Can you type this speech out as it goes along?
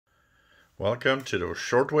Welcome to the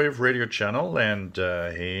shortwave radio channel, and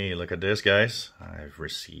hey, look at this, guys. I've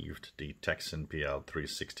received the Tecsun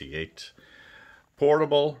PL-368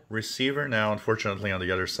 portable receiver. Now, unfortunately, on the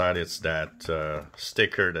other side, it's that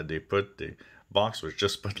sticker that they put. The box was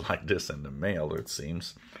just put like this in the mail, it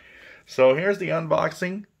seems. So here's the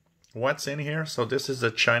unboxing. What's in here? So this is the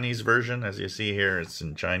Chinese version. As you see here, it's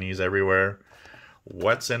in Chinese everywhere.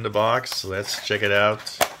 What's in the box? Let's check it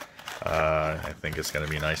out. I think it's going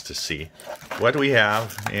to be nice to see what we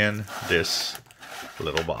have in this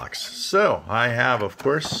little box. So I have, of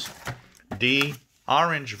course, the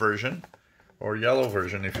orange version, or yellow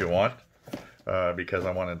version if you want, because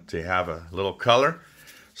I wanted to have a little color.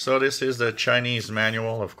 So this is the Chinese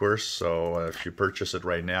manual, of course. So if you purchase it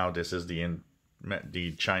right now, this is the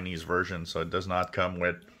Chinese version. So it does not come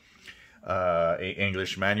with an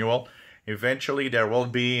English manual. Eventually there will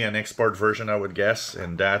be an export version, I would guess,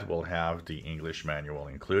 and that will have the English manual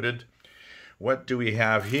included. What do we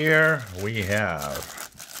have here? We have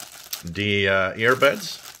the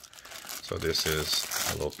earbuds. So this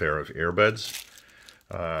is a little pair of earbuds.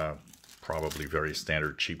 Probably very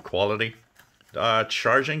standard, cheap quality.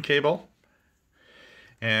 Charging cable.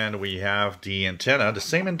 And we have the antenna, the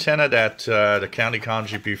same antenna that the Countycom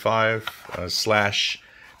GP5 slash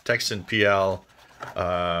Tecsun PL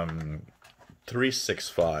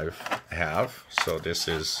 365 have. So this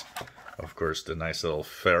is, of course, the nice little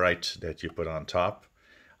ferrite that you put on top.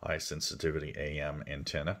 High sensitivity AM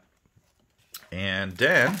antenna. And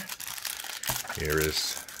then here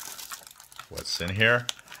is what's in here.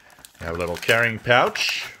 You have a little carrying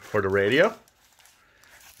pouch for the radio.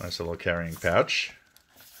 Nice little carrying pouch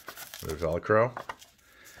with Velcro.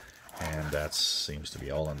 And that seems to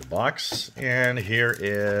be all in the box. And here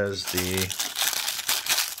is the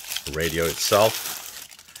radio itself.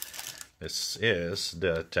 This is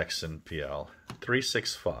the Tecsun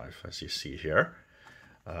PL-365, as you see here.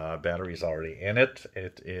 Battery's already in it.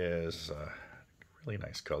 It is really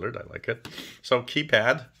nice colored. I like it. So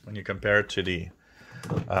keypad, when you compare it to the,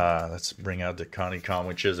 let's bring out the Countycom,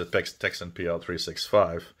 which is a Tecsun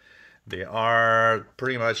PL-365. They are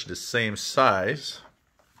pretty much the same size,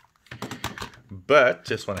 but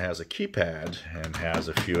this one has a keypad and has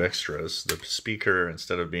a few extras. The speaker,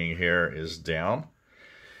 instead of being here, is down.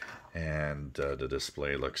 And the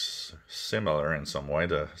display looks similar in some way.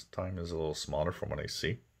 The time is a little smaller from what I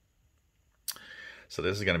see. So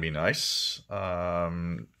this is going to be nice.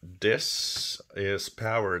 This is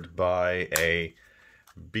powered by a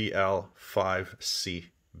BL5C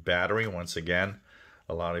battery. Once again,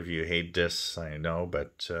 a lot of you hate this, I know,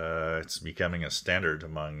 but it's becoming a standard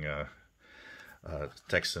among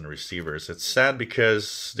Tecsun receivers. It's sad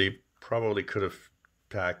because they probably could have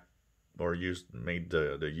packed or made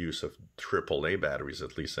the use of AAA batteries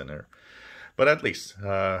at least in there. But at least,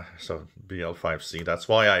 so BL5C, that's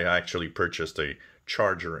why I actually purchased a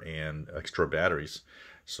charger and extra batteries,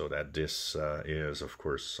 so that this is, of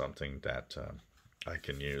course, something that I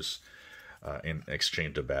can use in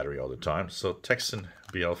exchange the battery all the time. So Tecsun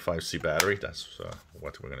BL5C battery, that's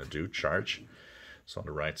what we're going to do, charge. So on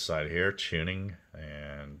the right side here, tuning,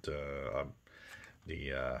 and the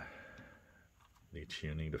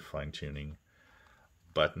tuning, the fine-tuning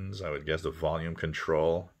buttons, I would guess, the volume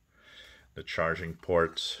control, the charging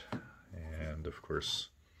port, and of course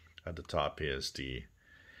at the top is the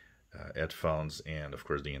headphones, and of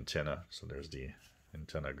course the antenna. So there's the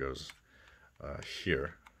antenna goes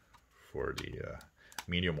here for the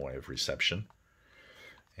medium wave reception,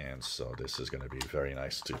 and so this is going to be very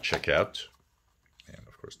nice to check out. And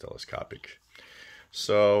of course telescopic.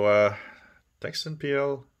 So Tecsun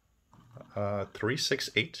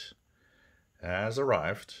PL-368 has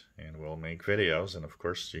arrived, and we'll make videos, and of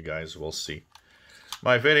course you guys will see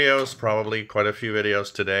my videos, probably quite a few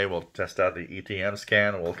videos today. We'll test out the ETM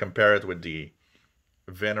scan, we'll compare it with the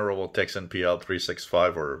venerable Tecsun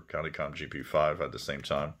PL-365 or Countycom GP5 at the same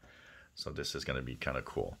time. So this is going to be kind of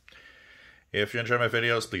cool. If you enjoy my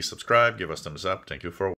videos, please subscribe, give us thumbs up. Thank you for watching.